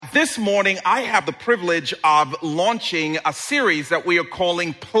this morning I have the privilege of launching a series that we are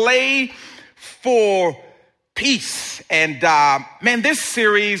calling Play for Peace. And man, this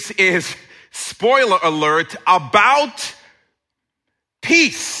series is, spoiler alert, about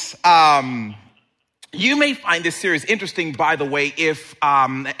peace. You may find this series interesting, by the way, if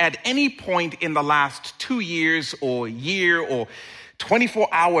at any point in the last 2 years or year or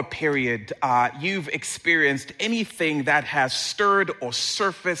 24-hour period, you've experienced anything that has stirred or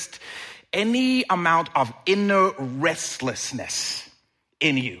surfaced any amount of inner restlessness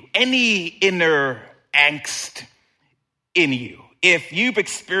in you, any inner angst in you. If you've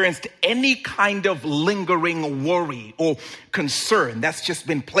experienced any kind of lingering worry or concern that's just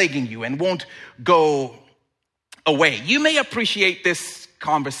been plaguing you and won't go away, you may appreciate this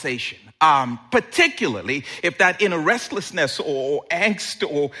conversation. Particularly if that inner restlessness or angst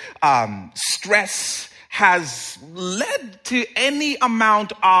or stress has led to any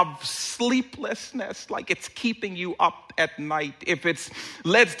amount of sleeplessness, like it's keeping you up at night. If it's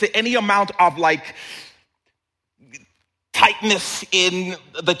led to any amount of like tightness in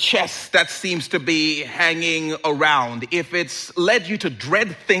the chest that seems to be hanging around. If it's led you to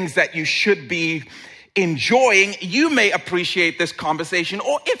dread things that you should be enjoying, you may appreciate this conversation,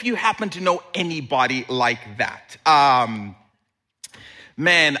 or if you happen to know anybody like that.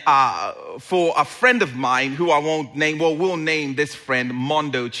 For a friend of mine who I won't name, well, we'll name this friend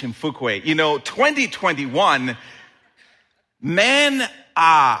Kondo Simfukwe. 2021,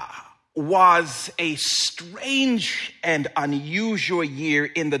 was a strange and unusual year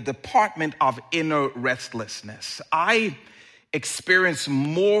in the department of inner restlessness. I experienced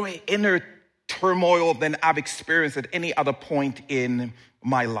more inner turmoil than I've experienced at any other point in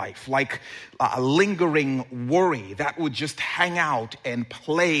my life, like a lingering worry that would just hang out and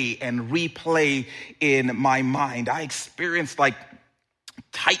play and replay in my mind. I experienced like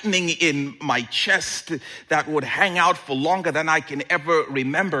tightening in my chest that would hang out for longer than I can ever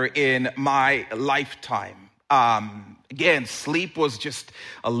remember in my lifetime. Again, sleep was just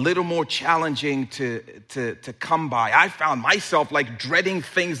a little more challenging to come by. I found myself like dreading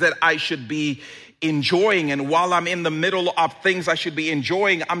things that I should be enjoying. And while I'm in the middle of things I should be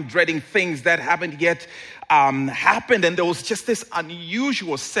enjoying, I'm dreading things that haven't yet happened. And there was just this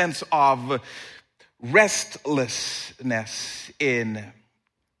unusual sense of restlessness in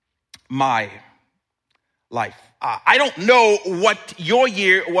my life. I don't know what your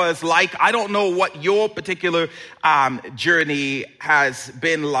year was like. I don't know what your particular journey has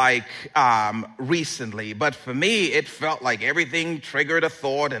been like recently. But for me, it felt like everything triggered a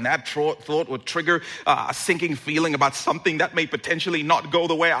thought, and that thought would trigger a sinking feeling about something that may potentially not go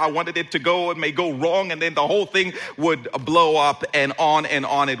the way I wanted it to go. It may go wrong, and then the whole thing would blow up, and on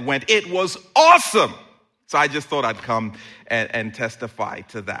it went. It was awesome. So I just thought I'd come and testify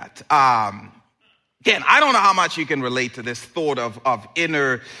to that. Again, I don't know how much you can relate to this thought of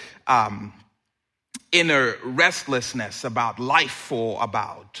inner restlessness about life, or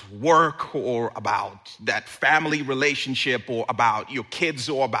about work, or about that family relationship, or about your kids,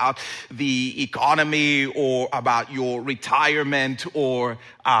 or about the economy, or about your retirement, or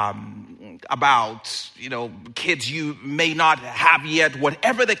about, kids you may not have yet,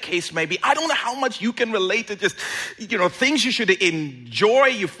 whatever the case may be. I don't know how much you can relate to just, things you should enjoy,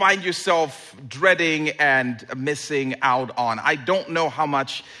 you find yourself dreading and missing out on. I don't know how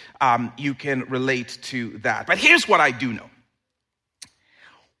much you can relate to that. But here's what I do know.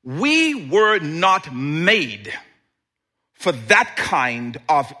 We were not made for that kind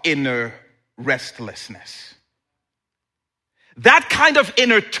of inner restlessness. That kind of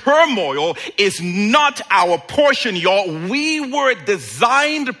inner turmoil is not our portion, y'all. We were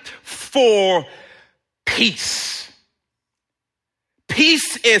designed for peace.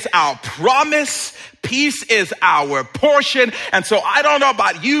 Peace is our promise. Peace is our portion. And so I don't know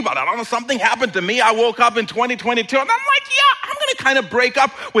about you, but I don't know, something happened to me. I woke up in 2022 and I'm like, I'm going to kind of break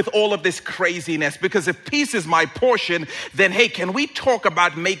up with all of this craziness, because if peace is my portion, then hey, can we talk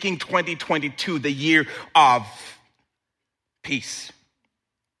about making 2022 the year of peace?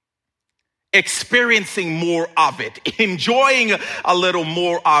 Experiencing more of it, enjoying a little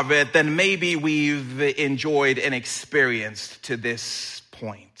more of it than maybe we've enjoyed and experienced to this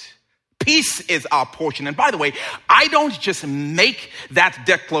point. Peace is our portion. And by the way, I don't just make that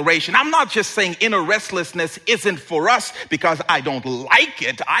declaration. I'm not just saying inner restlessness isn't for us because I don't like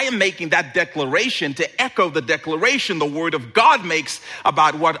it. I am making that declaration to echo the declaration the Word of God makes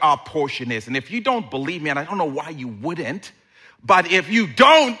about what our portion is. And if you don't believe me, and I don't know why you wouldn't, but if you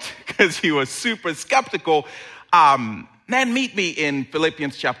don't, because you are super skeptical, Meet me in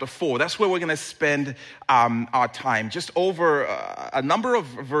Philippians chapter 4. That's where we're going to spend our time. Just over a number of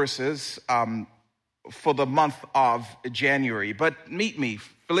verses for the month of January. But meet me,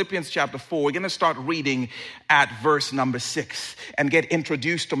 Philippians chapter 4. We're going to start reading at verse number 6 and get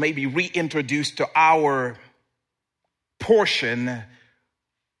introduced or maybe reintroduced to our portion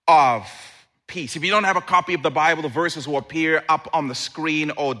of peace. If you don't have a copy of the Bible, the verses will appear up on the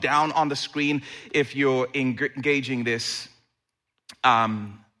screen or down on the screen if you're engaging this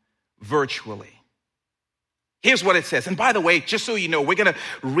virtually. Here's what it says. And by the way, just so you know, we're going to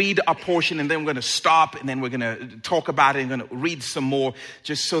read a portion and then we're going to stop and then we're going to talk about it and going to read some more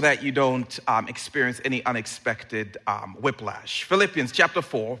just so that you don't experience any unexpected whiplash. Philippians chapter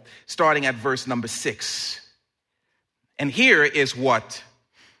 4, starting at verse number 6. And here is what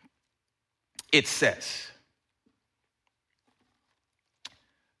it says.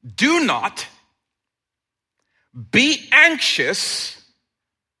 Do not be anxious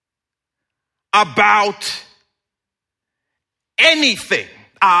about anything.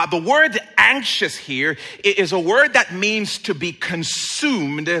 The word anxious here is a word that means to be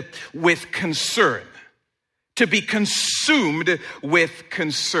consumed with concern. To be consumed with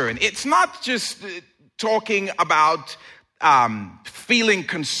concern. It's not just talking about feeling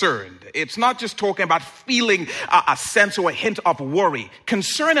concerned. It's not just talking about feeling a sense or a hint of worry.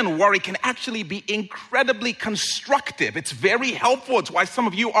 Concern and worry can actually be incredibly constructive. It's very helpful. It's why some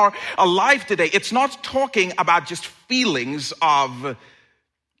of you are alive today. It's not talking about just feelings of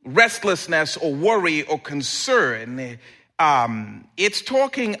restlessness or worry or concern. It's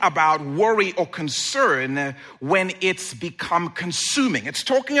talking about worry or concern when it's become consuming. It's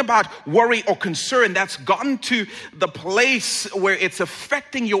talking about worry or concern that's gotten to the place where it's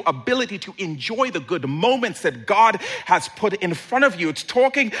affecting your ability to enjoy the good moments that God has put in front of you. It's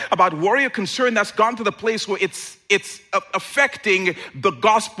talking about worry or concern that's gone to the place where it's affecting the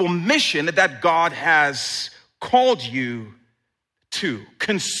gospel mission that God has called you to.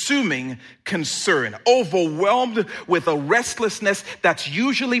 Consuming concern, overwhelmed with a restlessness that's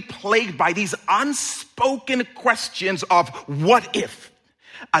usually plagued by these unspoken questions of what if,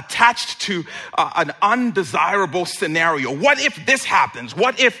 attached to an undesirable scenario. What if this happens?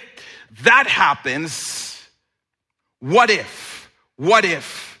 What if that happens? What if? What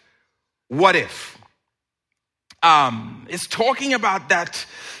if? What if? It's talking about that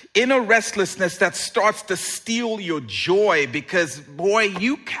inner restlessness that starts to steal your joy because, boy,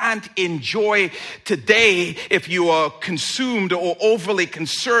 you can't enjoy today if you are consumed or overly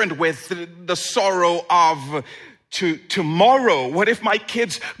concerned with the sorrow of tomorrow. What if my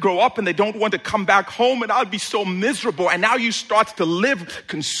kids grow up and they don't want to come back home and I'll be so miserable? And now you start to live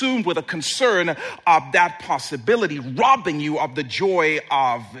consumed with a concern of that possibility, robbing you of the joy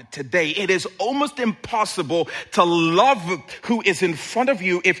of today. It is almost impossible to love who is in front of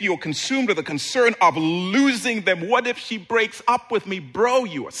you if you're consumed with a concern of losing them. What if she breaks up with me? Bro,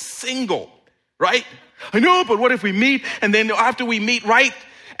 you are single, right? I know, but what if we meet and then after we meet, right?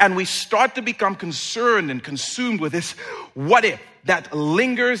 And we start to become concerned and consumed with this what if that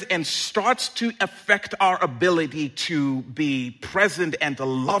lingers and starts to affect our ability to be present and to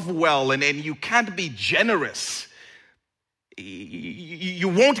love well. And you can't be generous. You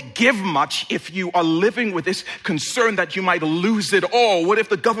won't give much if you are living with this concern that you might lose it all. What if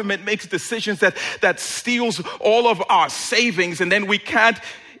the government makes decisions that steals all of our savings and then we can't?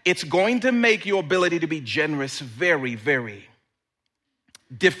 It's going to make your ability to be generous very, very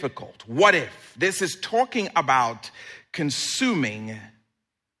difficult. What if? This is talking about consuming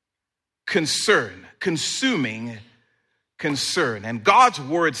concern. Consuming concern. And God's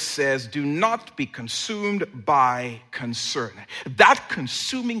word says, do not be consumed by concern. That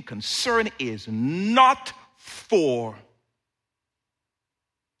consuming concern is not for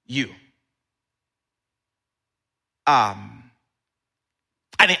you.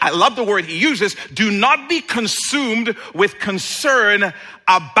 And I love the word he uses. Do not be consumed with concern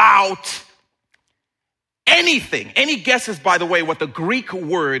about anything. Any guesses, by the way, what the Greek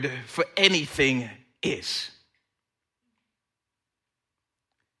word for anything is?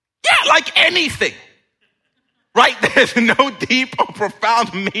 Yeah, like anything. Right? There's no deep or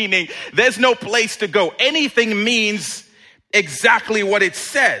profound meaning. There's no place to go. Anything means exactly what it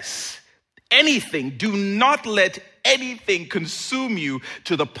says. Anything. Do not let anything consume you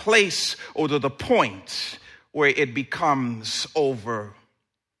to the place or to the point where it becomes overwhelming.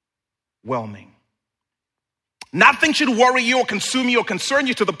 Nothing should worry you or consume you or concern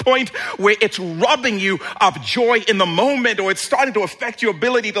you to the point where it's robbing you of joy in the moment, or it's starting to affect your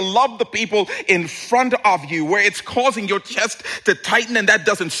ability to love the people in front of you, where it's causing your chest to tighten and that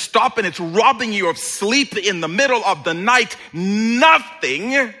doesn't stop, and it's robbing you of sleep in the middle of the night.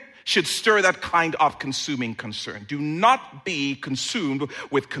 Nothing should stir that kind of consuming concern. Do not be consumed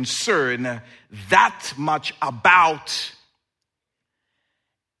with concern that much about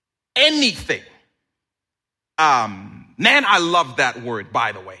anything. Man, I love that word,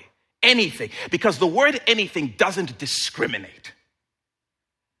 by the way. Anything. Because the word anything doesn't discriminate.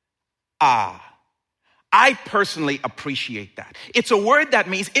 I personally appreciate that. It's a word that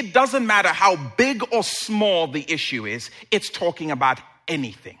means it doesn't matter how big or small the issue is. It's talking about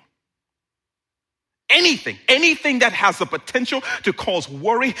anything. Anything that has the potential to cause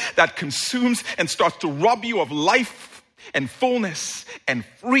worry, that consumes and starts to rob you of life and fullness and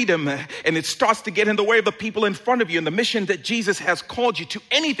freedom, and it starts to get in the way of the people in front of you and the mission that Jesus has called you to.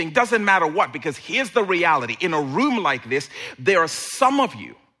 Anything, doesn't matter what, because here's the reality. In a room like this, there are some of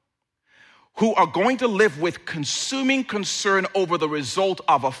you who are going to live with consuming concern over the result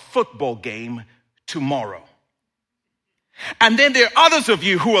of a football game tomorrow. And then there are others of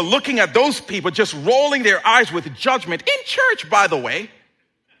you who are looking at those people just rolling their eyes with judgment in church, by the way.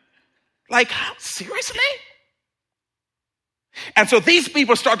 Like, seriously? And so these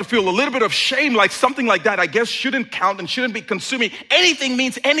people start to feel a little bit of shame, like something like that, I guess, shouldn't count and shouldn't be consuming. Anything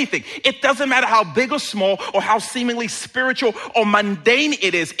means anything. It doesn't matter how big or small or how seemingly spiritual or mundane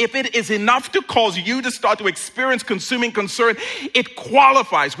it is. If it is enough to cause you to start to experience consuming concern, it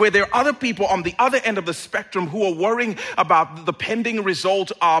qualifies. Where there are other people on the other end of the spectrum who are worrying about the pending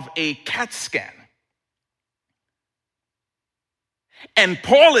result of a CAT scan. And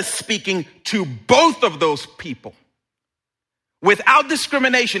Paul is speaking to both of those people. Without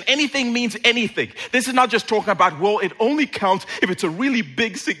discrimination, anything means anything. This is not just talking about, well, it only counts if it's a really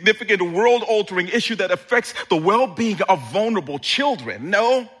big, significant, world-altering issue that affects the well-being of vulnerable children.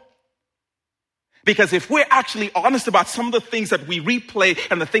 No. Because if we're actually honest about some of the things that we replay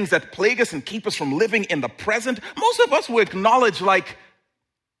and the things that plague us and keep us from living in the present, most of us will acknowledge, like,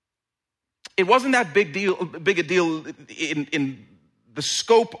 it wasn't that big a deal in the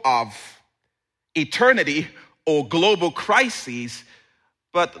scope of eternity or global crises,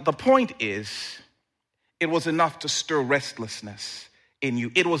 but the point is, it was enough to stir restlessness in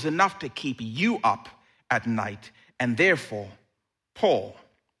you. It was enough to keep you up at night, and therefore, Paul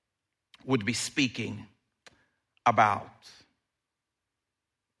would be speaking about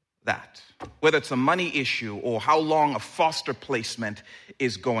that. Whether it's a money issue or how long a foster placement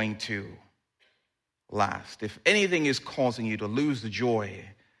is going to last. If anything is causing you to lose the joy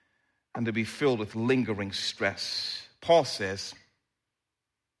and to be filled with lingering stress, Paul says,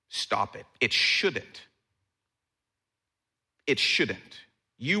 stop it. It shouldn't. It shouldn't.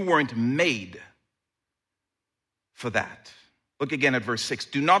 You weren't made for that. Look again at verse 6.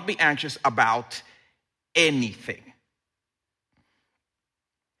 Do not be anxious about anything.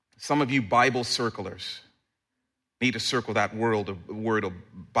 Some of you Bible circlers need to circle that word of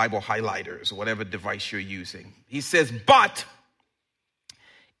Bible highlighters or whatever device you're using. He says, but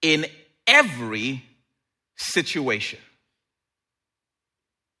in every situation,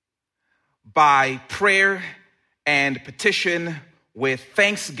 by prayer and petition with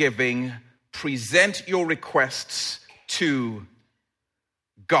thanksgiving, present your requests to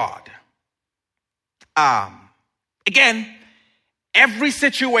God. Again, every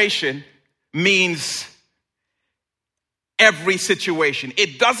situation means every situation.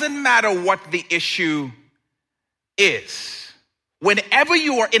 It doesn't matter what the issue is. Whenever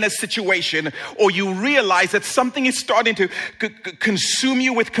you are in a situation or you realize that something is starting to consume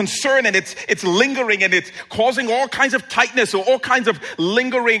you with concern and it's lingering and it's causing all kinds of tightness or all kinds of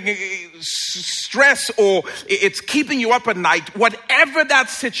lingering stress, or it's keeping you up at night, whatever that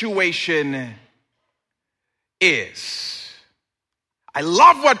situation is, I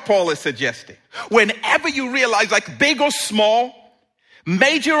love what Paul is suggesting. Whenever you realize, like big or small,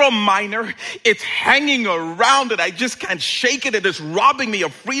 major or minor, it's hanging around and I just can't shake it. It is robbing me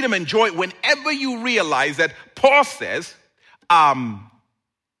of freedom and joy. Whenever you realize that, Paul says, that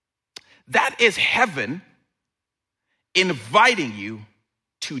is heaven inviting you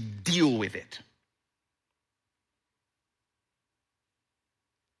to deal with it.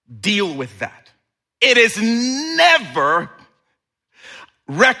 Deal with that. It is never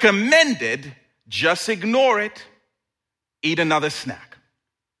recommended, just ignore it, eat another snack.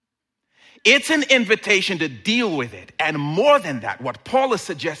 It's an invitation to deal with it. And more than that, what Paul is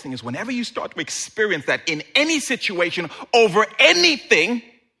suggesting is whenever you start to experience that in any situation over anything,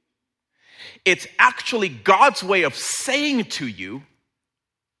 It's actually God's way of saying to you,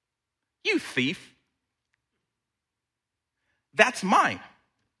 you thief, that's mine.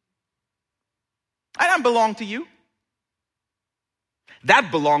 I don't belong to you.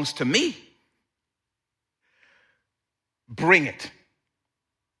 That belongs to me. Bring it.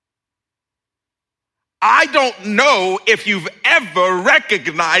 I don't know if you've ever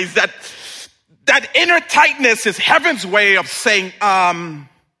recognized that inner tightness is heaven's way of saying,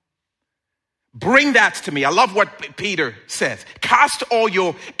 bring that to me. I love what Peter says. Cast all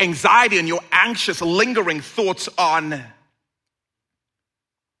your anxiety and your anxious, lingering thoughts on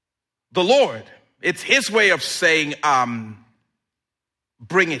the Lord. It's his way of saying,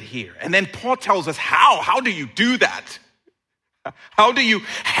 bring it here. And then Paul tells us how. How do you do that? How do you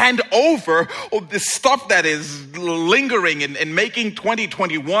hand over all this stuff that is lingering and making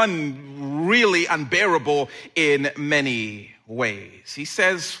 2021 really unbearable in many ways? He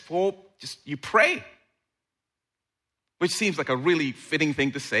says, well, just you pray, which seems like a really fitting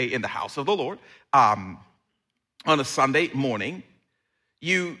thing to say in the house of the Lord. On a Sunday morning,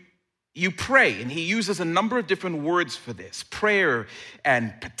 you pray, and he uses a number of different words for this. Prayer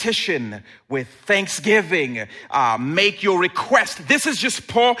and petition with thanksgiving. Make your request. This is just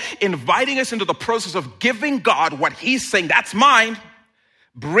Paul inviting us into the process of giving God what he's saying, that's mine.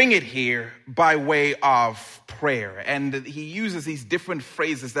 Bring it here by way of prayer. And he uses these different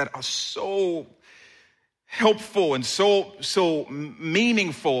phrases that are so helpful and so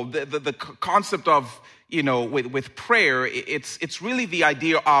meaningful. The concept of, with prayer, it's really the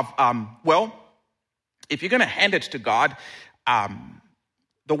idea of, if you're going to hand it to God,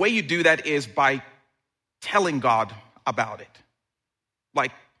 the way you do that is by telling God about it.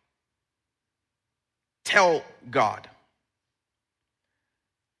 Like, tell God.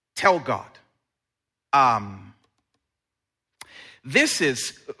 Tell God. This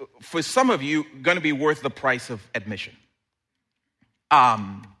is, for some of you, going to be worth the price of admission.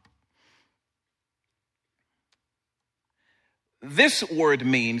 This word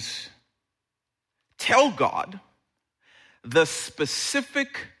means tell God the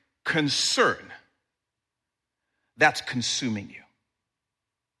specific concern that's consuming you.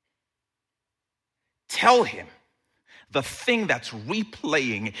 Tell him the thing that's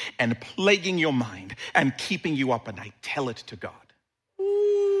replaying and plaguing your mind and keeping you up at night. Tell it to God.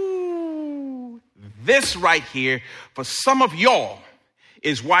 Ooh, this right here, for some of y'all,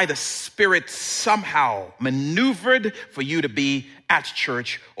 is why the Spirit somehow maneuvered for you to be at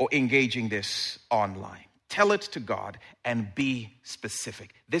church or engaging this online. Tell it to God and be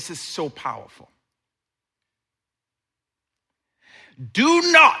specific. This is so powerful.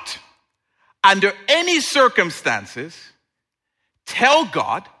 Do not, under any circumstances, tell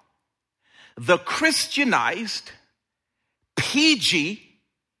God the Christianized PG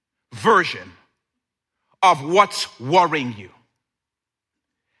version of what's worrying you.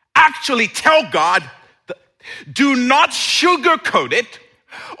 Actually tell God, do not sugarcoat it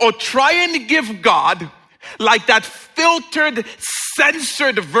or try and give God like that filtered,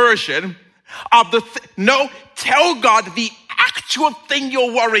 censored version of no, tell God the actual thing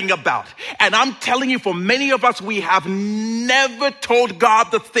you're worrying about. And I'm telling you, for many of us, we have never told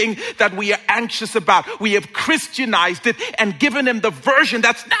God the thing that we are anxious about. We have Christianized it and given him the version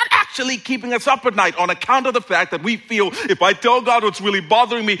that's not actually keeping us up at night, on account of the fact that we feel, if I tell God what's really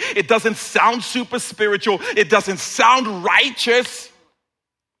bothering me, it doesn't sound super spiritual. It doesn't sound righteous.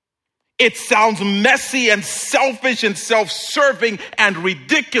 It sounds messy and selfish and self-serving and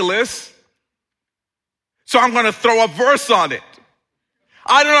ridiculous. So I'm going to throw a verse on it.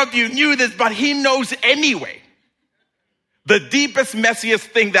 I don't know if you knew this, but he knows anyway. The deepest, messiest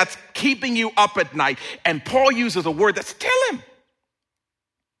thing that's keeping you up at night. And Paul uses a word that's tell him.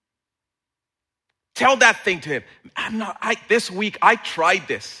 Tell that thing to him. This week I tried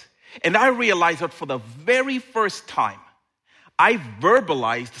this. And I realized that for the very first time, I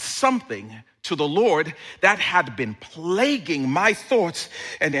verbalized something to the Lord that had been plaguing my thoughts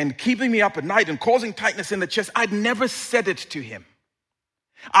and keeping me up at night and causing tightness in the chest. I'd never said it to him.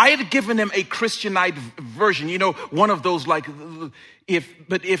 I had given him a Christianized version, one of those like,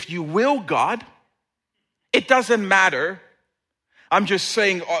 if you will, God, it doesn't matter. I'm just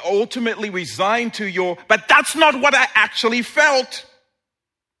saying, ultimately resign to your, but that's not what I actually felt.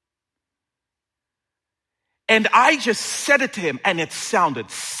 And I just said it to him, and it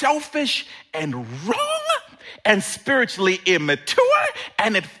sounded selfish and wrong and spiritually immature,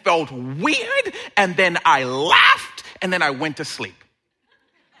 and it felt weird, and then I laughed, and then I went to sleep.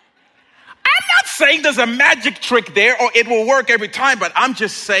 I'm not saying there's a magic trick there or it will work every time, but I'm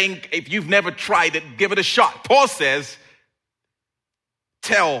just saying, if you've never tried it, give it a shot. Paul says,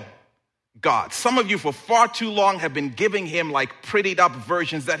 tell God. Some of you for far too long have been giving him like prettied up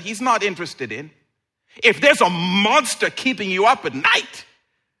versions that he's not interested in. If there's a monster keeping you up at night,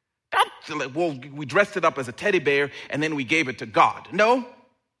 well, we dressed it up as a teddy bear and then we gave it to God. No.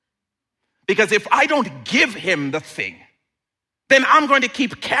 Because if I don't give him the thing, then I'm going to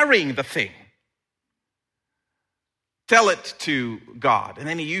keep carrying the thing. Tell it to God. And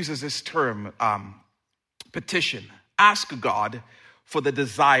then he uses this term, petition. Ask God for the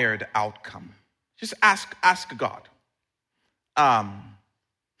desired outcome. Just ask God.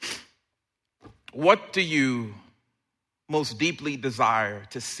 What do you most deeply desire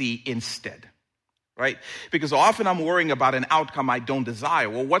to see instead? Right? Because often I'm worrying about an outcome I don't desire.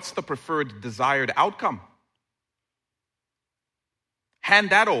 Well, what's the preferred desired outcome?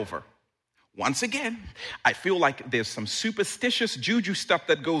 Hand that over. Once again, I feel like there's some superstitious juju stuff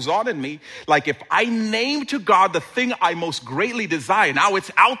that goes on in me. Like if I name to God the thing I most greatly desire, now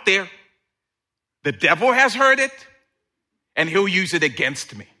it's out there. The devil has heard it, and he'll use it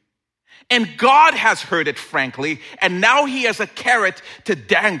against me. And God has heard it, frankly, and now he has a carrot to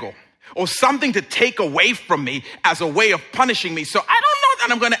dangle or something to take away from me as a way of punishing me. So I don't know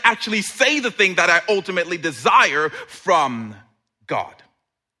that I'm going to actually say the thing that I ultimately desire from God.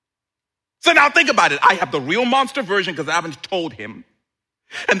 So now think about it. I have the real monster version because I haven't told him.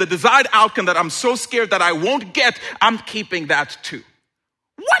 And the desired outcome that I'm so scared that I won't get, I'm keeping that too.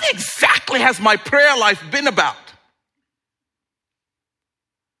 What exactly has my prayer life been about?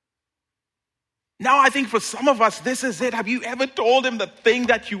 Now I think for some of us, this is it. Have you ever told him the thing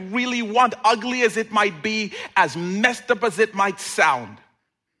that you really want, ugly as it might be, as messed up as it might sound?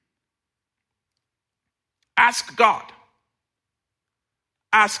 Ask God.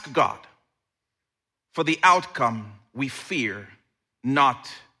 Ask God for the outcome we fear not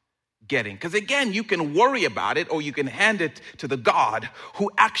getting. Because again, you can worry about it or you can hand it to the God who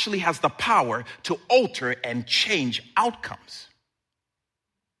actually has the power to alter and change outcomes.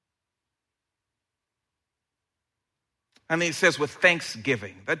 And he says with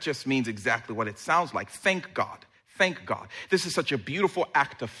thanksgiving. That just means exactly what it sounds like. Thank God. Thank God. This is such a beautiful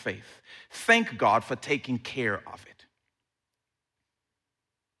act of faith. Thank God for taking care of it.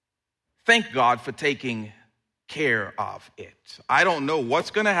 Thank God for taking care of it. I don't know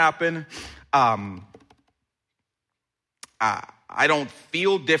what's going to happen. I don't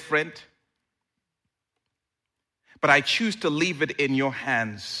feel different. But I choose to leave it in your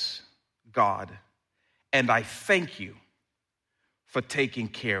hands, God. And I thank you for taking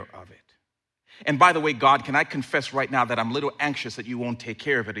care of it. And by the way, God, can I confess right now that I'm a little anxious that you won't take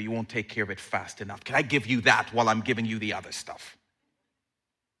care of it or you won't take care of it fast enough? Can I give you that while I'm giving you the other stuff?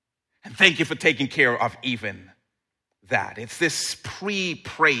 And thank you for taking care of even that. It's this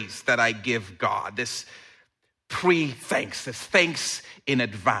pre-praise that I give God, this pre-thanks, this thanks in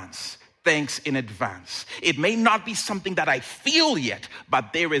advance. Thanks in advance. It may not be something that I feel yet,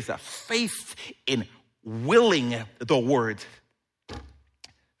 but there is a faith in willing the word.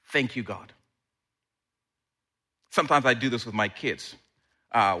 Thank you, God. Sometimes I do this with my kids.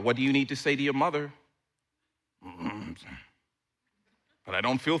 What do you need to say to your mother? But I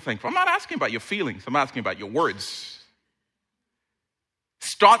don't feel thankful. I'm not asking about your feelings. I'm asking about your words.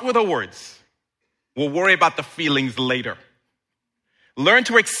 Start with the words. We'll worry about the feelings later. Learn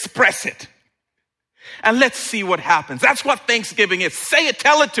to express it. And let's see what happens. That's what Thanksgiving is. Say it,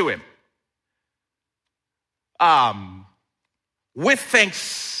 tell it to him. With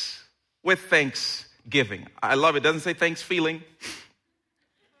thanksgiving. I love it. It doesn't say thanks feeling.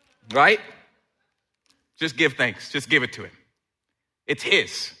 Right? Just give thanks. Just give it to him. It's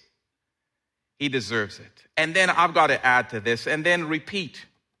his. He deserves it. And then I've got to add to this and then repeat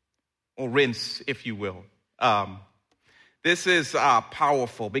or rinse, if you will. This is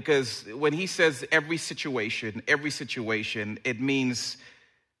powerful because when he says every situation, it means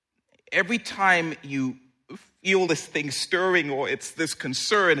every time you feel this thing stirring or it's this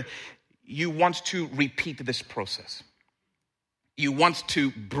concern, you want to repeat this process. You want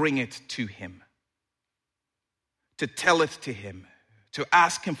to bring it to him, to tell it to him, to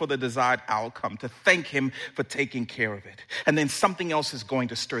ask him for the desired outcome, to thank him for taking care of it. And then something else is going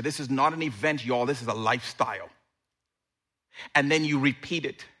to stir. This is not an event, y'all. This is a lifestyle. And then you repeat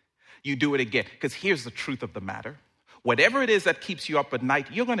it. You do it again. Because here's the truth of the matter. Whatever it is that keeps you up at night,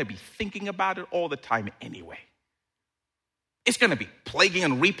 you're going to be thinking about it all the time anyway. It's going to be plaguing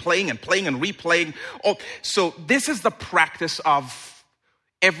and replaying and playing and replaying. So this is the practice of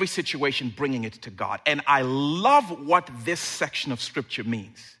every situation, bringing it to God. And I love what this section of scripture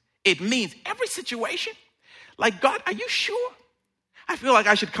means. It means every situation. Like, God, are you sure? I feel like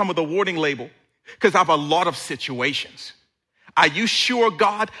I should come with a warning label because I have a lot of situations. Are you sure,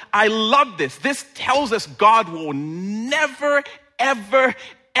 God? I love this. This tells us God will never, ever,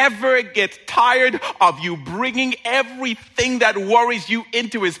 ever get tired of you bringing everything that worries you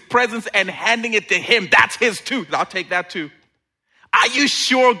into his presence and handing it to him. That's his too. I'll take that too. Are you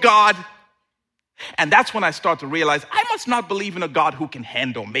sure, God? And that's when I start to realize I must not believe in a God who can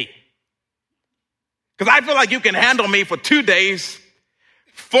handle me. Because I feel like you can handle me for 2 days,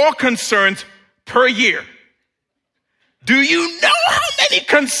 4 concerns per year. Do you know how many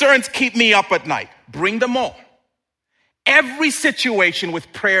concerns keep me up at night? Bring them all. Every situation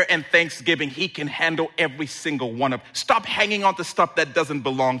with prayer and thanksgiving, he can handle every single one of them. Stop hanging on to stuff that doesn't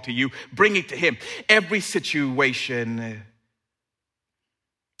belong to you. Bring it to him. Every situation.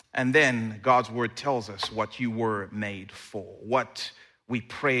 And then God's word tells us what you were made for. What we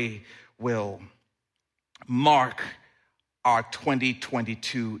pray will mark our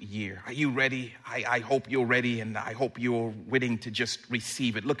 2022 year. Are you ready? I hope you're ready, and I hope you're willing to just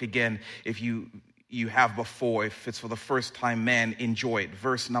receive it. Look again, if you have before, if it's for the first time, man, enjoy it.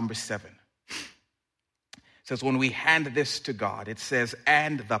 Verse number 7. It says, when we hand this to God, it says,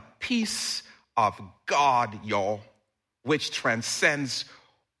 and the peace of God, y'all, which transcends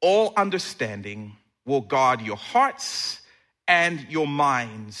all understanding, will guard your hearts and your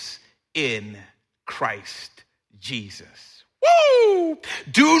minds in Christ Jesus. Woo!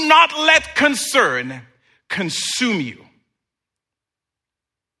 Do not let concern consume you.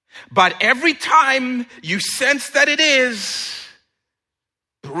 But every time you sense that it is,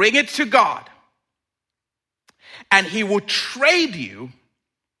 bring it to God. And he will trade you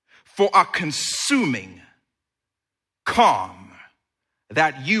for a consuming calm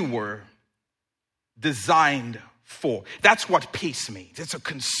that you were designed for. That's what peace means. It's a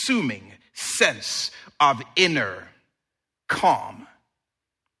consuming sense of inner calm.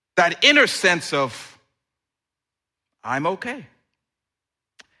 That inner sense of, I'm okay.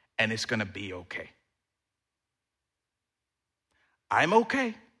 And it's going to be okay. I'm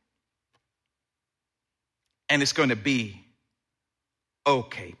okay. And it's going to be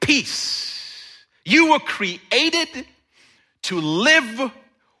okay. Peace. You were created to live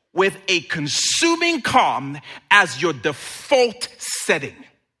with a consuming calm as your default setting.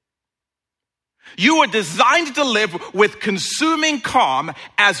 You were designed to live with consuming calm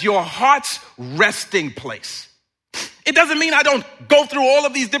as your heart's resting place. It doesn't mean I don't go through all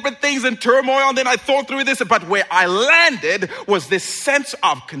of these different things in turmoil and then I thought through this, but where I landed was this sense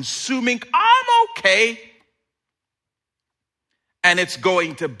of consuming, I'm okay. And it's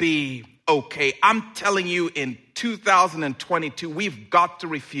going to be okay. I'm telling you, in 2022, we've got to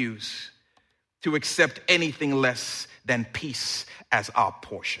refuse to accept anything less than peace as our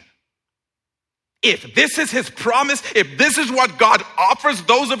portion. If this is his promise, if this is what God offers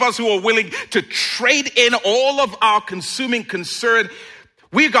those of us who are willing to trade in all of our consuming concern,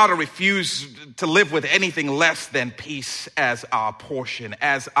 we got to refuse to live with anything less than peace as our portion,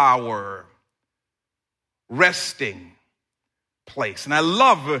 as our resting place. And I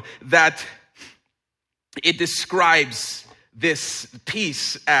love that it describes this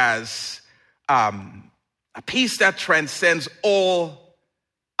peace as a peace that transcends all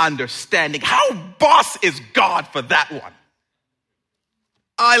understanding. How boss is God for that one?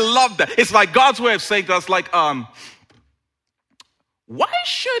 I love that. It's like God's way of saying to us, like, why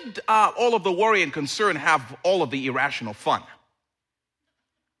should all of the worry and concern have all of the irrational fun?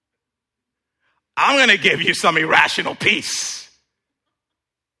 I'm going to give you some irrational peace.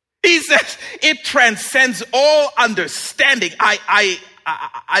 He says it transcends all understanding. I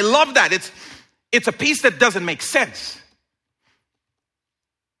love that. It's a peace that doesn't make sense.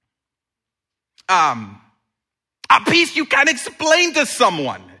 A peace you can't explain to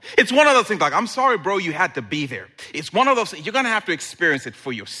someone. It's one of those things like, I'm sorry, bro, you had to be there. It's one of those things, you're going to have to experience it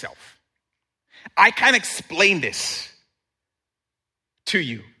for yourself. I can't explain this to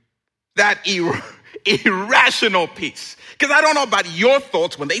you. That irrational peace. Because I don't know about your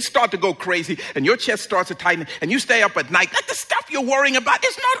thoughts when they start to go crazy and your chest starts to tighten and you stay up at night. Like the stuff you're worrying about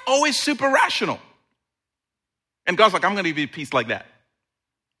is not always super rational. And God's like, I'm going to give you peace like that.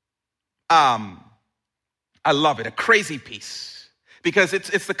 I love it. A crazy peace. Because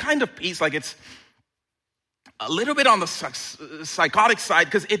it's the kind of peace, like it's a little bit on the psychotic side,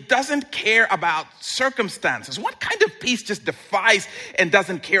 because it doesn't care about circumstances. What kind of peace just defies and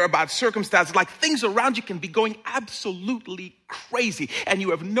doesn't care about circumstances? Like things around you can be going absolutely crazy and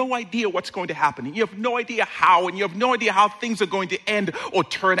you have no idea what's going to happen. And you have no idea how, and you have no idea how things are going to end or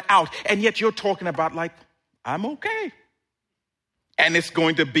turn out. And yet you're talking about like, I'm okay. And it's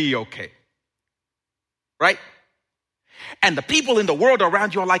going to be okay. Right? And the people in the world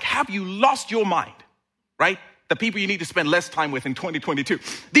around you are like, have you lost your mind? Right? The people you need to spend less time with in 2022.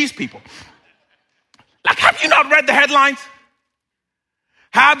 These people. Like, have you not read the headlines?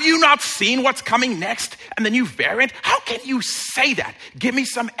 Have you not seen what's coming next and the new variant? How can you say that? Give me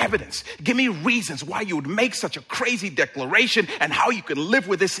some evidence. Give me reasons why you would make such a crazy declaration and how you can live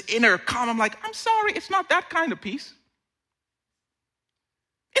with this inner calm. I'm like, I'm sorry, it's not that kind of peace.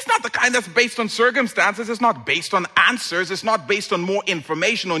 It's not the kind that's based on circumstances. It's not based on answers. It's not based on more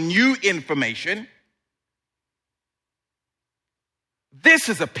information or new information. This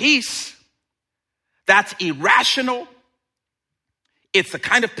is a peace that's irrational. It's the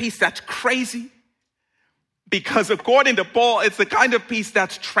kind of peace that's crazy. Because according to Paul, it's the kind of peace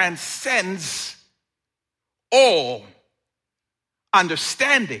that transcends all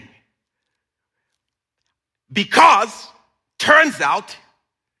understanding. Because, turns out,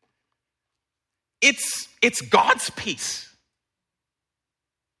 it's God's peace.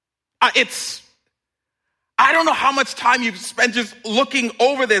 I don't know how much time you've spent just looking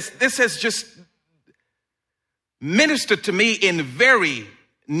over this. This has just ministered to me in very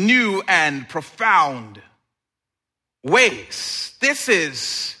new and profound ways. This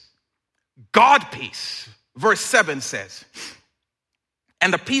is God peace. Verse 7 says,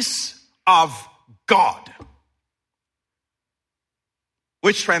 and the peace of God,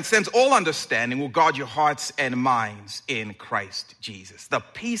 which transcends all understanding, will guard your hearts and minds in Christ Jesus. The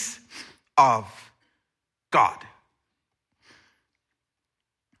peace of God.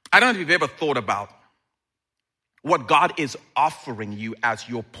 I don't know if you've ever thought about what God is offering you as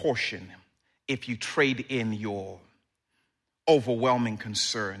your portion if you trade in your overwhelming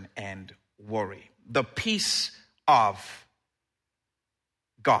concern and worry. The peace of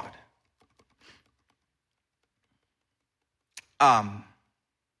God.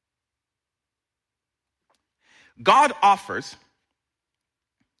 God offers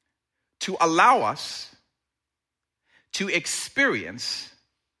to allow us to experience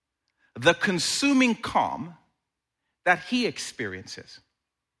the consuming calm that he experiences.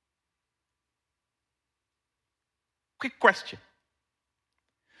 Quick question.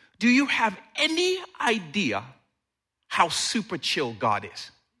 Do you have any idea how super chill God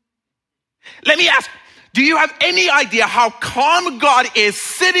is? Let me ask, do you have any idea how calm God is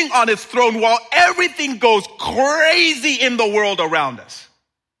sitting on his throne while everything goes crazy in the world around us?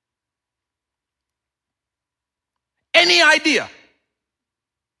 Any idea?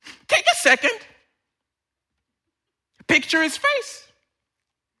 Take a second. Picture his face.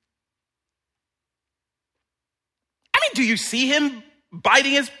 I mean, do you see him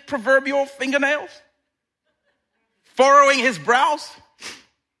biting his proverbial fingernails? Furrowing his brows?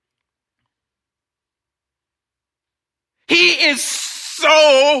 He is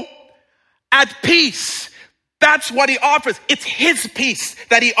so at peace. That's what he offers. It's his peace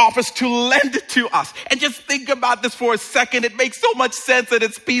that he offers to lend to us. And just think about this for a second. It makes so much sense that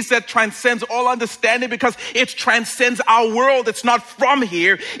it's peace that transcends all understanding because it transcends our world. It's not from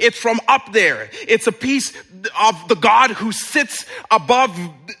here. It's from up there. It's a peace of the God who sits above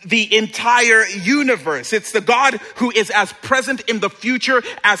the entire universe. It's the God who is as present in the future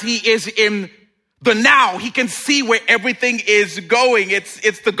as he is in the now. He can see where everything is going.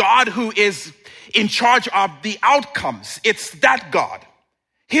 It's the God who is in charge of the outcomes. It's that God,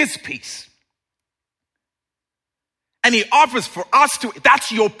 his peace. And he offers for us to,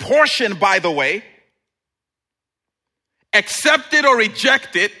 that's your portion, by the way. Accept it or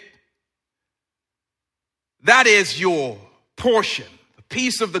reject it. That is your portion. The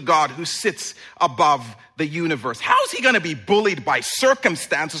peace of the God who sits above the universe. How is he going to be bullied by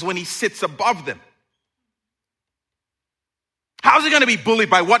circumstances when he sits above them? How's he going to be bullied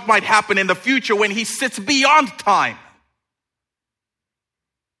by what might happen in the future when he sits beyond time?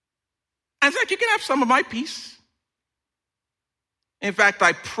 And it's like, you can have some of my peace. In fact,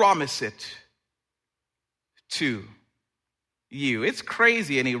 I promise it to you. It's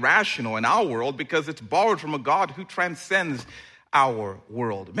crazy and irrational in our world because it's borrowed from a God who transcends our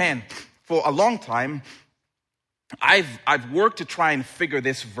world. Man, for a long time, I've worked to try and figure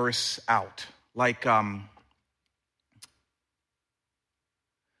this verse out. Like,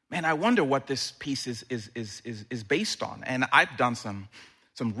 man, I wonder what this piece is based on. And I've done some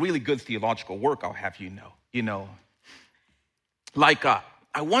really good theological work, I'll have you know. You know, like, I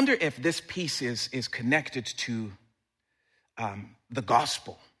wonder if this piece is connected to the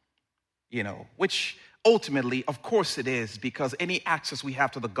gospel, you know, which ultimately, of course it is, because any access we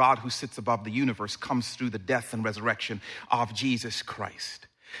have to the God who sits above the universe comes through the death and resurrection of Jesus Christ.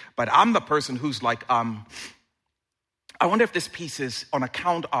 But I'm the person who's like, I wonder if this peace is on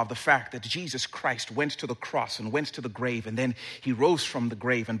account of the fact that Jesus Christ went to the cross and went to the grave, and then he rose from the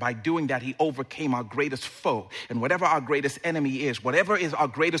grave. And by doing that, he overcame our greatest foe. And whatever our greatest enemy is, whatever is our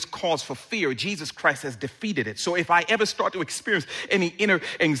greatest cause for fear, Jesus Christ has defeated it. So if I ever start to experience any inner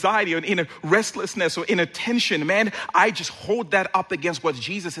anxiety or inner restlessness or inner tension, man, I just hold that up against what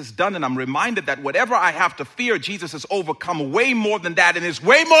Jesus has done. And I'm reminded that whatever I have to fear, Jesus has overcome way more than that, and is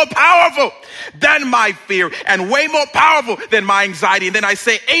way more powerful than my fear and way more powerful than my anxiety. And then I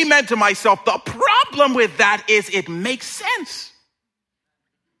say amen to myself. The problem with that is it makes sense.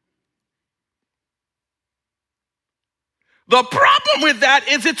 The problem with that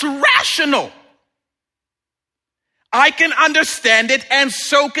is it's rational. I can understand it, and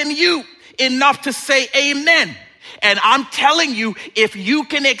so can you, enough to say amen. And I'm telling you, if you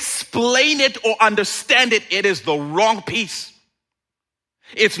can explain it or understand it, it is the wrong peace.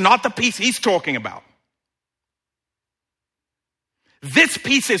 It's not the peace he's talking about. This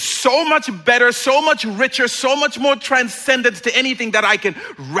peace is so much better, so much richer, so much more transcendent to anything that I can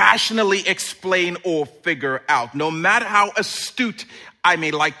rationally explain or figure out. No matter how astute I may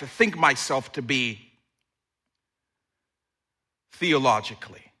like to think myself to be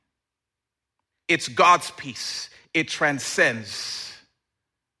theologically. It's God's peace. It transcends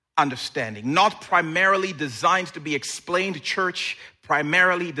understanding. Not primarily designed to be explained, church,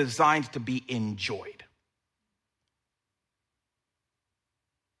 primarily designed to be enjoyed.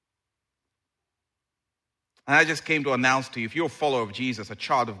 And I just came to announce to you, if you're a follower of Jesus, a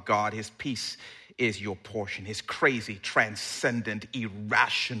child of God, his peace is your portion. His crazy, transcendent,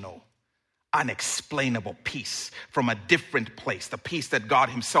 irrational, unexplainable peace from a different place, the peace that God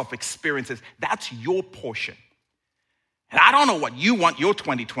himself experiences, that's your portion. And I don't know what you want your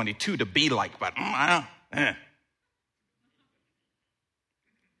 2022 to be like, but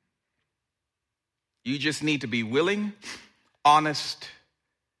you just need to be willing, honest,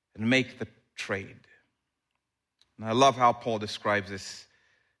 and make the trade. And I love how Paul describes this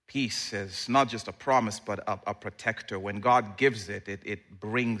peace as not just a promise, but a protector. When God gives it, it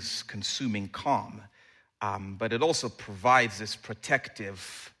brings consuming calm. But it also provides this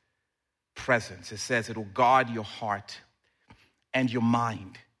protective presence. It says it will guard your heart and your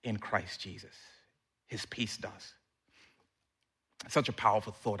mind in Christ Jesus. His peace does. Such a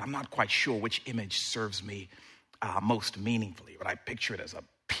powerful thought. I'm not quite sure which image serves me most meaningfully, but I picture it as a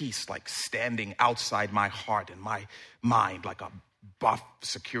peace like standing outside my heart and my mind, like a buff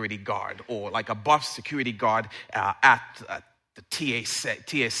security guard, or like a buff security guard at the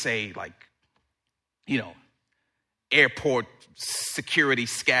TSA, like, you know, airport security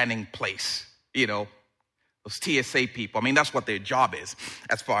scanning place, you know, those TSA people. I mean, that's what their job is,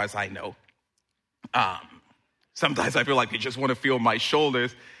 as far as I know. Sometimes I feel like they just want to feel my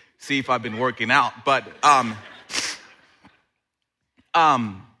shoulders, see if I've been working out, but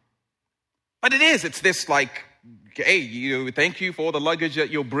it's this like, hey, thank you for all the luggage that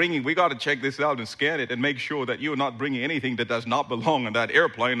you're bringing. We got to check this out and scan it and make sure that you're not bringing anything that does not belong in that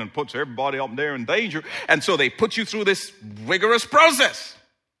airplane and puts everybody up there in danger. And so they put you through this rigorous process.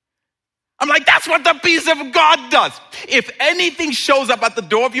 I'm like, that's what the peace of God does. If anything shows up at the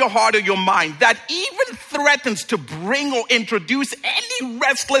door of your heart or your mind that even threatens to bring or introduce any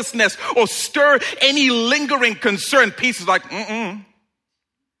restlessness or stir any lingering concern, peace is like,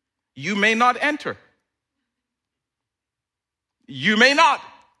 you may not enter. You may not.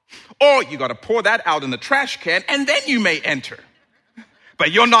 Or you got to pour that out in the trash can and then you may enter.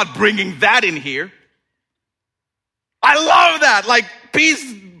 But you're not bringing that in here. I love that. Like, peace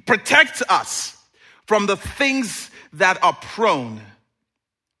protects us from the things that are prone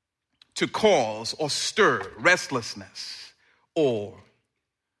to cause or stir restlessness or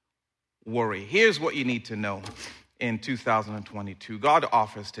worry. Here's what you need to know. In 2022, God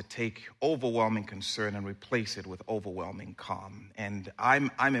offers to take overwhelming concern and replace it with overwhelming calm. And I'm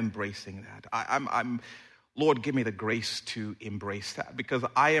embracing that. I'm Lord, give me the grace to embrace that, because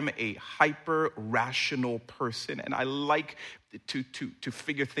I am a hyper-rational person and I like to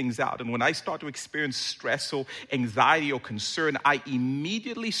figure things out. And when I start to experience stress or anxiety or concern, I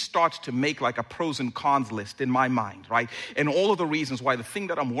immediately start to make like a pros and cons list in my mind, right? And all of the reasons why the thing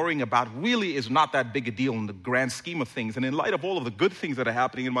that I'm worrying about really is not that big a deal in the grand scheme of things. And in light of all of the good things that are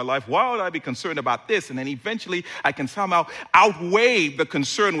happening in my life, why would I be concerned about this? And then eventually I can somehow outweigh the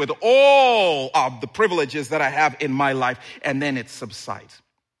concern with all of the privileges that I have in my life, and then it subsides.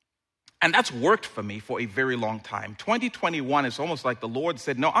 And that's worked for me for a very long time. 2021 is almost like the Lord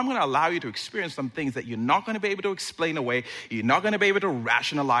said, no, I'm going to allow you to experience some things that you're not going to be able to explain away. You're not going to be able to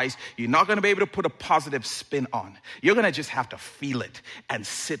rationalize. You're not going to be able to put a positive spin on. You're going to just have to feel it and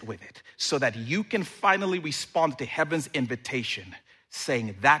sit with it so that you can finally respond to heaven's invitation,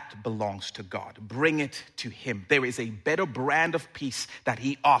 saying that belongs to God. Bring it to him. There is a better brand of peace that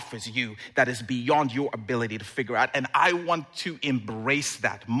he offers you that is beyond your ability to figure out. And I want to embrace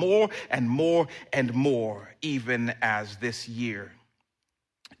that more and more and more, even as this year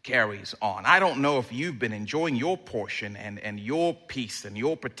carries on. I don't know if you've been enjoying your portion and your peace and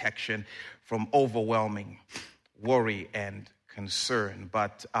your protection from overwhelming worry and concern,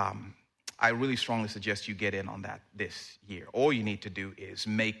 but I really strongly suggest you get in on that this year. All you need to do is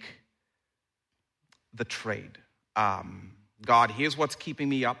make the trade. God, here's what's keeping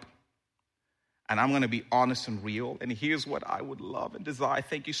me up, and I'm going to be honest and real, and here's what I would love and desire.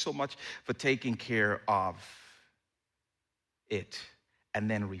 Thank you so much for taking care of it, and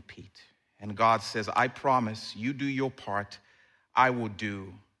then repeat. And God says, I promise you do your part, I will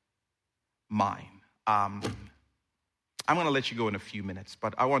do mine. I'm going to let you go in a few minutes,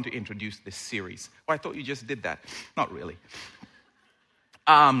 but I want to introduce this series. Oh, I thought you just did that. Not really.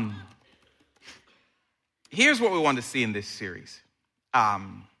 Here's what we want to see in this series.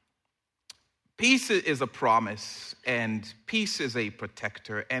 Peace is a promise, and peace is a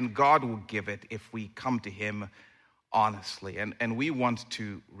protector, and God will give it if we come to him honestly, and we want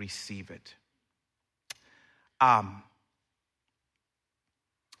to receive it.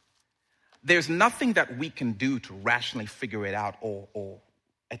 There's nothing that we can do to rationally figure it out or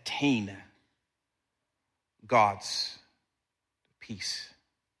attain God's peace.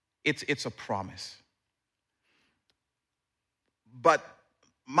 It's a promise. But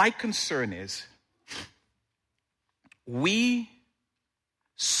my concern is we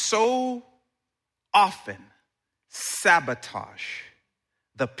so often sabotage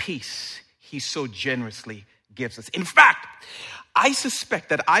the peace he so generously gives us. In fact, I suspect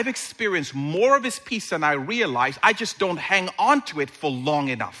that I've experienced more of his peace than I realize. I just don't hang on to it for long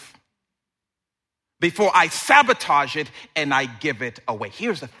enough before I sabotage it and I give it away.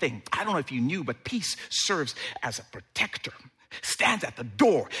 Here's the thing. I don't know if you knew, but peace serves as a protector, stands at the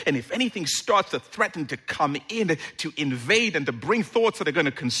door. And if anything starts to threaten to come in, to invade and to bring thoughts that are going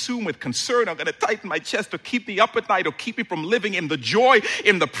to consume with concern, are going to tighten my chest or keep me up at night or keep me from living in the joy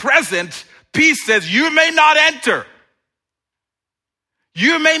in the present, peace says, you may not enter.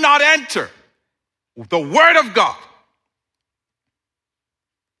 You may not enter. The word of God.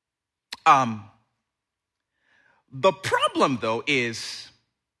 The problem, though, is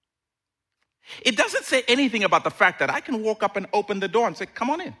it doesn't say anything about the fact that I can walk up and open the door and say, come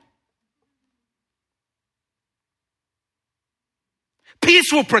on in.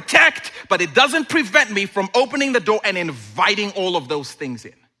 Peace will protect, but it doesn't prevent me from opening the door and inviting all of those things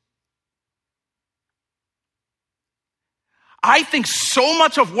in. I think so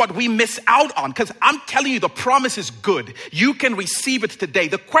much of what we miss out on, because I'm telling you, the promise is good. You can receive it today.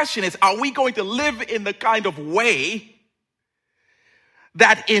 The question is, are we going to live in the kind of way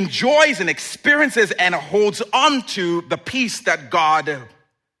that enjoys and experiences and holds on to the peace that God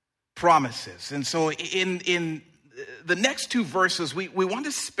promises? And so in the next two verses, we want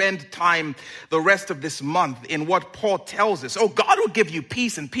to spend time the rest of this month in what Paul tells us. Oh, God will give you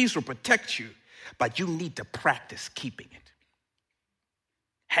peace and peace will protect you, but you need to practice keeping it.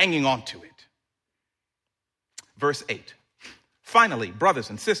 Hanging on to it. Verse 8. Finally, brothers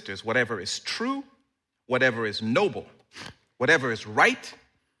and sisters, whatever is true, whatever is noble, whatever is right,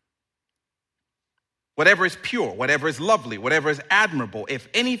 whatever is pure, whatever is lovely, whatever is admirable, if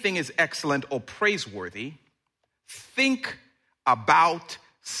anything is excellent or praiseworthy, think about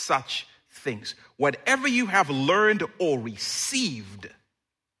such things. Whatever you have learned or received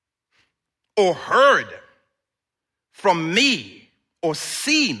or heard from me, or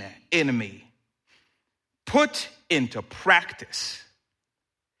seen in me, put into practice,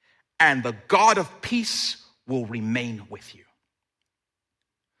 and the God of peace will remain with you,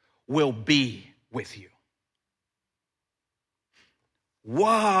 will be with you.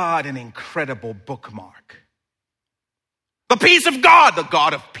 What an incredible bookmark. The peace of God, the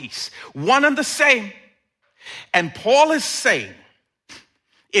God of peace, one and the same. And Paul is saying,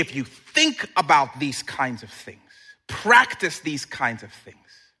 if you think about these kinds of things, practice these kinds of things,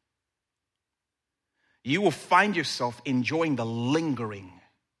 you will find yourself enjoying the lingering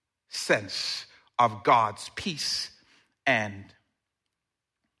sense of God's peace and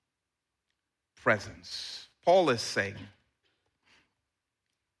presence. Paul is saying,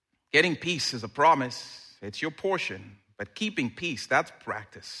 getting peace is a promise. It's your portion, But keeping peace, that's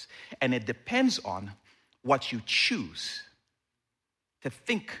practice. And it depends on what you choose to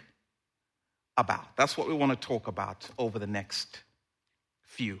think about. That's what we want to talk about over the next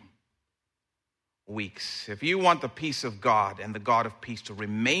few weeks. If you want the peace of God and the God of peace to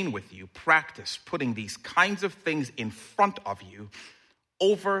remain with you, practice putting these kinds of things in front of you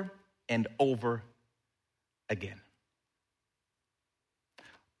over and over again.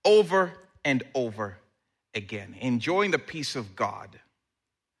 Over and over again. Enjoying the peace of God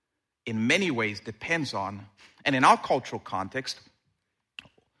in many ways depends on, and in our cultural context,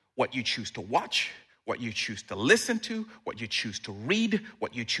 what you choose to watch, what you choose to listen to, what you choose to read,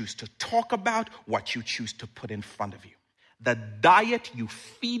 what you choose to talk about, what you choose to put in front of you. The diet you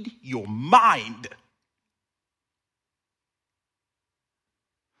feed your mind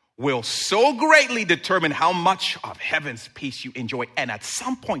will so greatly determine how much of heaven's peace you enjoy. And at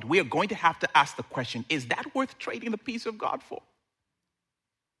some point, we are going to have to ask the question, is that worth trading the peace of God for?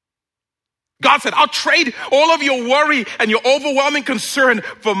 God said, I'll trade all of your worry and your overwhelming concern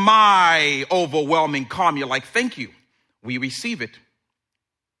for my overwhelming calm. You're like, thank you. We receive it.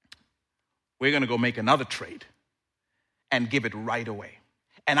 We're going to go make another trade and give it right away.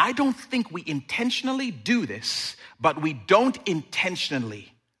 And I don't think we intentionally do this, but we don't intentionally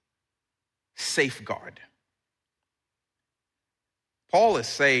safeguard. Paul is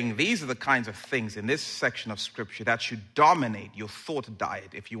saying these are the kinds of things in this section of scripture that should dominate your thought diet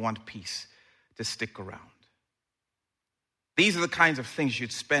if you want peace to stick around. These are the kinds of things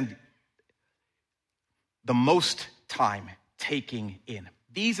you'd spend the most time taking in.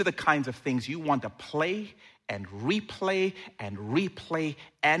 These are the kinds of things you want to play and replay and replay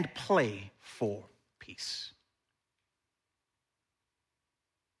and play for peace.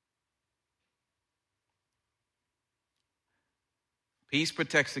 Peace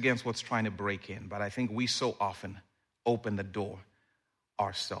protects against what's trying to break in, but I think we so often open the door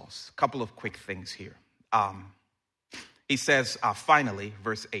ourselves. A couple of quick things here. He says, finally,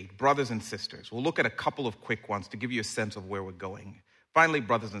 verse 8, brothers and sisters. We'll look at a couple of quick ones to give you a sense of where we're going. Finally,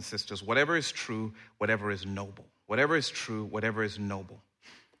 brothers and sisters, whatever is true, whatever is noble. Whatever is true, whatever is noble.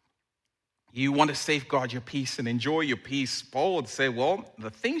 You want to safeguard your peace and enjoy your peace. Paul would say, well,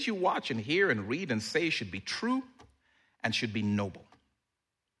 the things you watch and hear and read and say should be true and should be noble.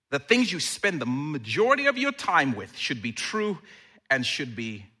 The things you spend the majority of your time with should be true and should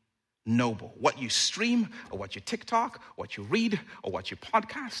be noble. What you stream or what you TikTok, or what you read or what you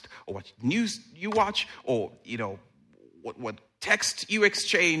podcast or what news you watch or, what text you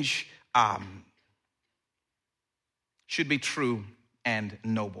exchange should be true and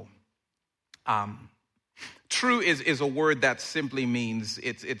noble. True is a word that simply means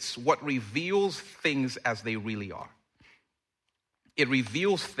it's what reveals things as they really are. It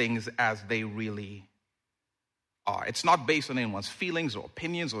reveals things as they really are. It's not based on anyone's feelings or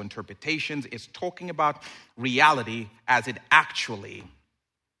opinions or interpretations. It's talking about reality as it actually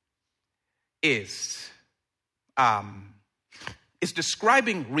is. It's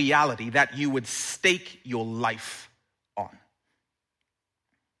describing reality that you would stake your life on.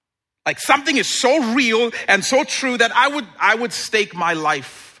 Like something is so real and so true that I would stake my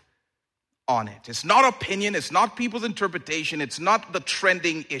life on it. It's not opinion. It's not people's interpretation. It's not the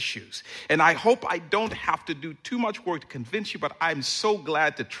trending issues. And I hope I don't have to do too much work to convince you, but I'm so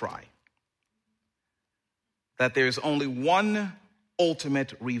glad to try. That there's only one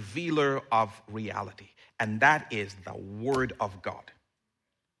ultimate revealer of reality, and that is the Word of God.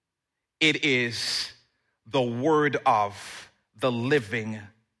 It is the Word of the living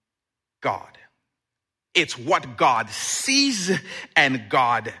God. It's what God sees and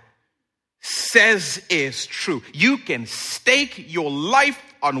God says is true. You can stake your life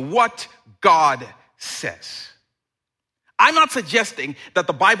on what God says. I'm not suggesting that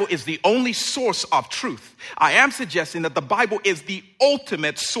the Bible is the only source of truth. I am suggesting that the Bible is the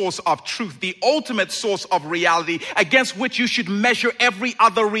ultimate source of truth, the ultimate source of reality against which you should measure every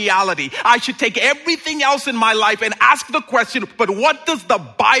other reality. I should take everything else in my life and ask the question, but what does the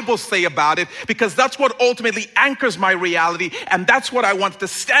Bible say about it? Because that's what ultimately anchors my reality, and that's what I want to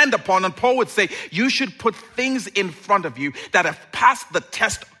stand upon. And Paul would say, you should put things in front of you that have passed the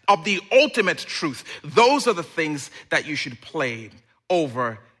test of the ultimate truth. Those are the things that you should play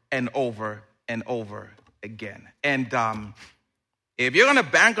over and over and over again. And if you're going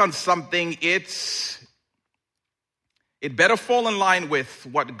to bank on something, it better fall in line with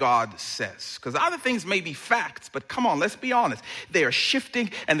what God says. Because other things may be facts, but come on, let's be honest. They are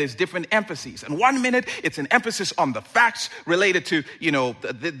shifting and there's different emphases. And 1 minute, it's an emphasis on the facts related to,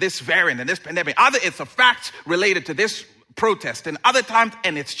 this variant and this pandemic. Other, it's a fact related to this protest, and other times,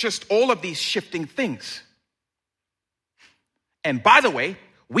 and it's just all of these shifting things. And by the way,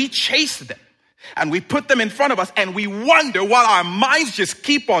 we chase them and we put them in front of us and we wonder while our minds just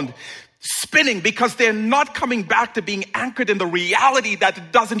keep on spinning because they're not coming back to being anchored in the reality that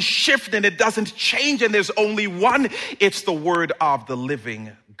it doesn't shift and it doesn't change and there's only one. It's the word of the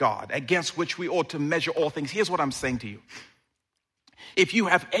living God against which we ought to measure all things. Here's what I'm saying to you. If you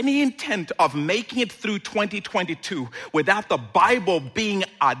have any intent of making it through 2022 without the Bible being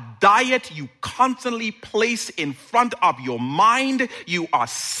a diet you constantly place in front of your mind, you are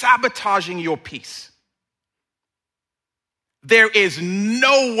sabotaging your peace. There is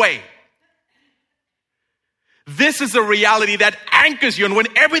no way. This is a reality that anchors you. And when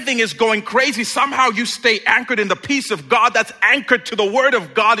everything is going crazy, somehow you stay anchored in the peace of God that's anchored to the word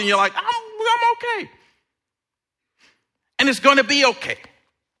of God. And you're like, I'm okay. And it's going to be okay.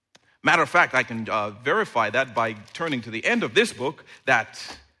 Matter of fact, I can verify that by turning to the end of this book,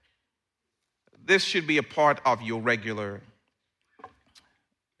 that this should be a part of your regular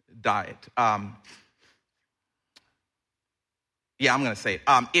diet. I'm going to say it.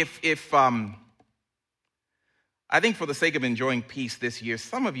 I think for the sake of enjoying peace this year,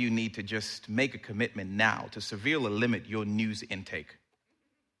 some of you need to just make a commitment now to severely limit your news intake.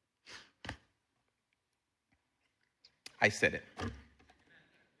 I said it.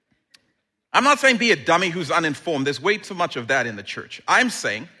 I'm not saying be a dummy who's uninformed. There's way too much of that in the church. I'm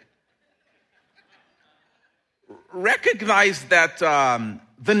saying recognize that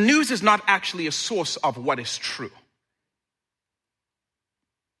the news is not actually a source of what is true.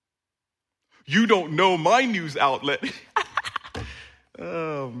 You don't know my news outlet.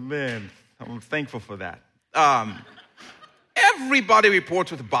 Oh, man. I'm thankful for that. Everybody reports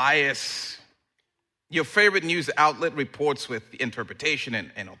with bias. Your favorite news outlet reports with interpretation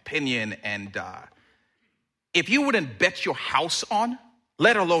and opinion. And if you wouldn't bet your house on,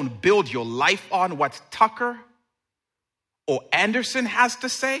 let alone build your life on what Tucker or Anderson has to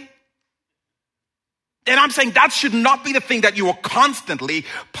say, and I'm saying that should not be the thing that you are constantly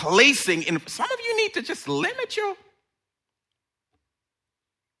placing in. Some of you need to just limit your.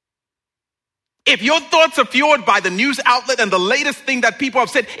 If your thoughts are fueled by the news outlet and the latest thing that people have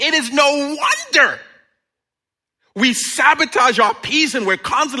said, it is no wonder we sabotage our peace and we're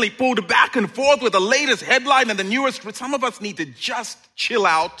constantly pulled back and forth with the latest headline and the newest. Some of us need to just chill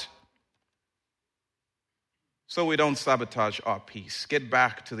out so we don't sabotage our peace. Get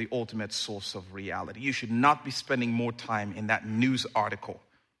back to the ultimate source of reality. You should not be spending more time in that news article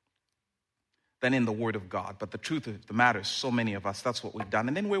than in the Word of God. But the truth of the matter is, so many of us, that's what we've done.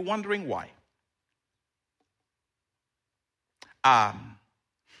 And then we're wondering why.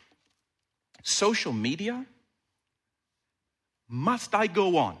 Social media? Must I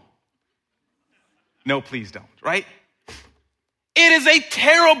go on? No, please don't, right? It is a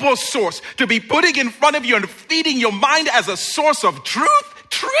terrible source to be putting in front of you and feeding your mind as a source of truth.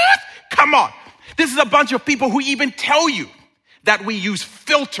 Truth? Come on. This is a bunch of people who even tell you that we use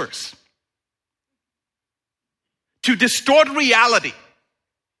filters to distort reality.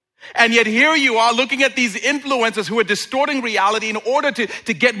 And yet here you are looking at these influencers who are distorting reality in order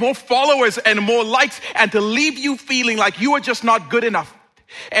to get more followers and more likes and to leave you feeling like you are just not good enough.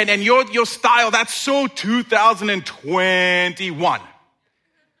 And your style, that's so 2021.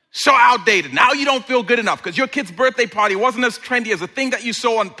 So outdated. Now you don't feel good enough because your kid's birthday party wasn't as trendy as a thing that you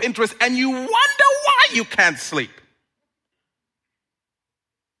saw on Pinterest and you wonder why you can't sleep.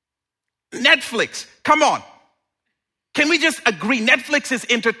 Netflix, come on. Can we just agree? Netflix is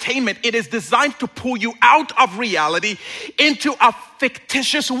entertainment. It is designed to pull you out of reality into a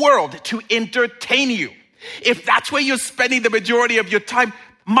fictitious world to entertain you. If that's where you're spending the majority of your time,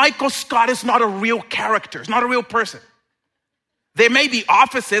 Michael Scott is not a real character. He's not a real person. There may be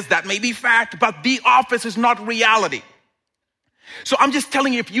offices, that may be fact, but the office is not reality. So I'm just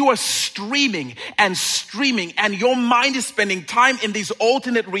telling you, if you are streaming and your mind is spending time in these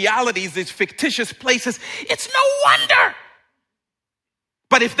alternate realities, these fictitious places, it's no wonder.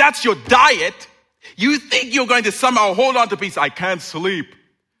 But if that's your diet, you think you're going to somehow hold on to peace. I can't sleep.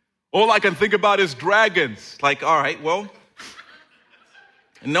 All I can think about is dragons. Like, all right, well,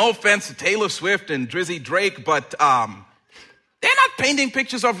 no offense to Taylor Swift and Drizzy Drake, but they're not painting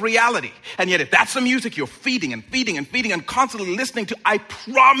pictures of reality. And yet if that's the music you're feeding and constantly listening to, I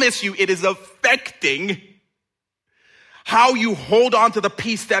promise you it is affecting how you hold on to the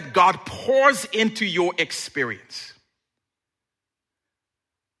peace that God pours into your experience.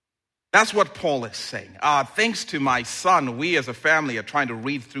 That's what Paul is saying. Thanks to my son, we as a family are trying to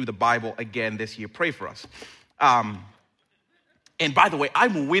read through the Bible again this year. Pray for us. And by the way,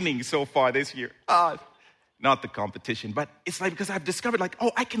 I'm winning so far this year. Not the competition, but it's like because I've discovered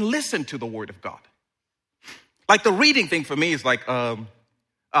I can listen to the Word of God. Like the reading thing for me is like, I'm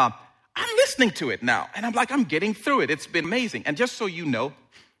listening to it now. And I'm getting through it. It's been amazing. And just so you know,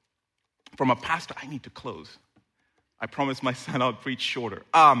 from a pastor, I need to close. I promised my son I'll preach shorter.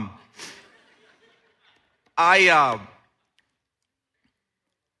 I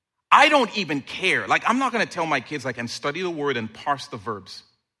don't even care. Like, I'm not going to tell my kids, and study the word and parse the verbs.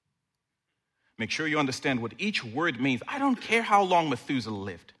 Make sure you understand what each word means. I don't care how long Methuselah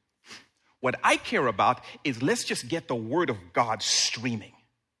lived. What I care about is let's just get the word of God streaming.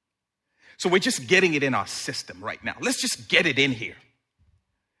 So we're just getting it in our system right now. Let's just get it in here.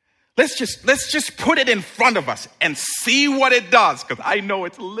 Let's just put it in front of us and see what it does. Because I know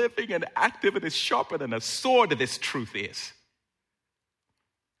it's living and active and it's sharper than a sword, this truth is.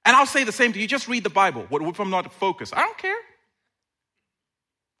 And I'll say the same to you. Just read the Bible. What if I'm not focused? I don't care.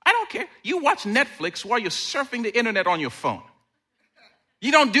 I don't care. You watch Netflix while you're surfing the internet on your phone.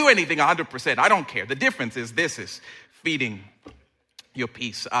 You don't do anything 100%. I don't care. The difference is this is feeding your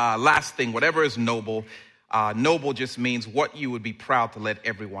peace. Last thing, whatever is noble. Noble just means what you would be proud to let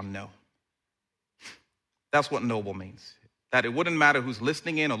everyone know. That's what noble means. That it wouldn't matter who's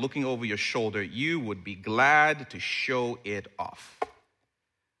listening in or looking over your shoulder. You would be glad to show it off.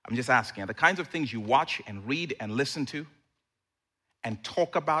 I'm just asking, are the kinds of things you watch and read and listen to and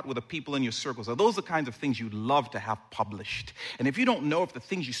talk about with the people in your circles, are those the kinds of things you'd love to have published? And if you don't know if the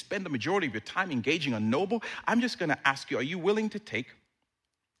things you spend the majority of your time engaging are noble, I'm just going to ask you, are you willing to take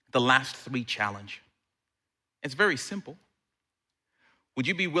the last 3 challenge? It's very simple. Would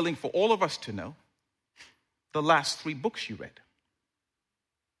you be willing for all of us to know the last 3 books you read?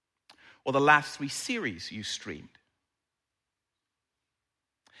 Or the last 3 series you streamed?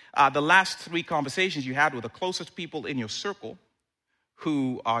 The last 3 conversations you had with the closest people in your circle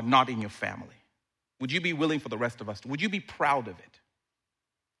who are not in your family? Would you be willing for the rest of us? Would you be proud of it?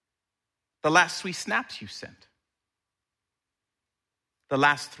 The last 3 snaps you sent? The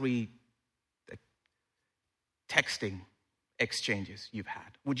last 3 texting exchanges you've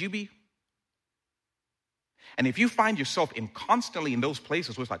had? Would you be? And if you find yourself constantly in those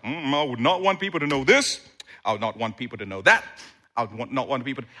places where it's like, I would not want people to know this, I would not want people to know that, not want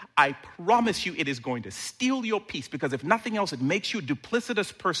people. I promise you it is going to steal your peace, because if nothing else, it makes you a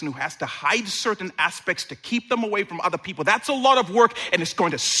duplicitous person who has to hide certain aspects to keep them away from other people. That's a lot of work, and it's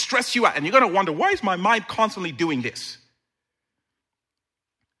going to stress you out. And you're going to wonder, why is my mind constantly doing this?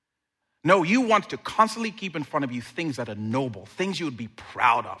 No, you want to constantly keep in front of you things that are noble, things you would be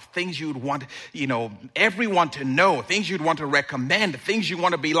proud of, things you would want, everyone to know, things you'd want to recommend, things you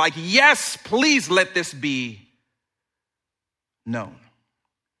want to be like, yes, please let this be known.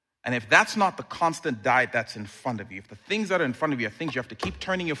 And if that's not the constant diet that's in front of you, if the things that are in front of you are things you have to keep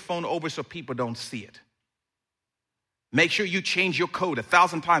turning your phone over so people don't see it, make sure you change your code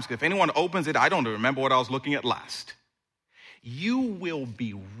 1,000 times, because if anyone opens it, I don't remember what I was looking at last. You will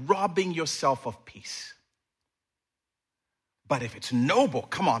be robbing yourself of peace. But if it's noble,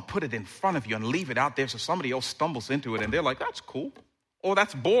 come on, put it in front of you and leave it out there so somebody else stumbles into it and they're like, that's cool, or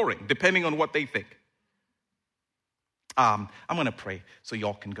that's boring, depending on what they think. I'm going to pray so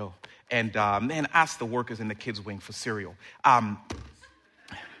y'all can go. And then ask the workers in the kids' wing for cereal.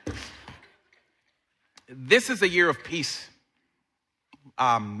 This is a year of peace.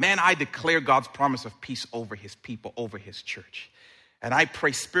 I declare God's promise of peace over his people, over his church. And I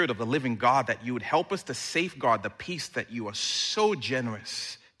pray, Spirit of the living God, that you would help us to safeguard the peace that you are so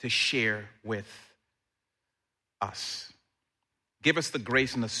generous to share with us. Give us the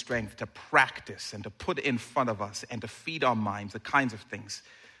grace and the strength to practice and to put in front of us and to feed our minds the kinds of things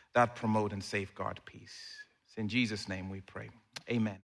that promote and safeguard peace. It's in Jesus' name we pray. Amen.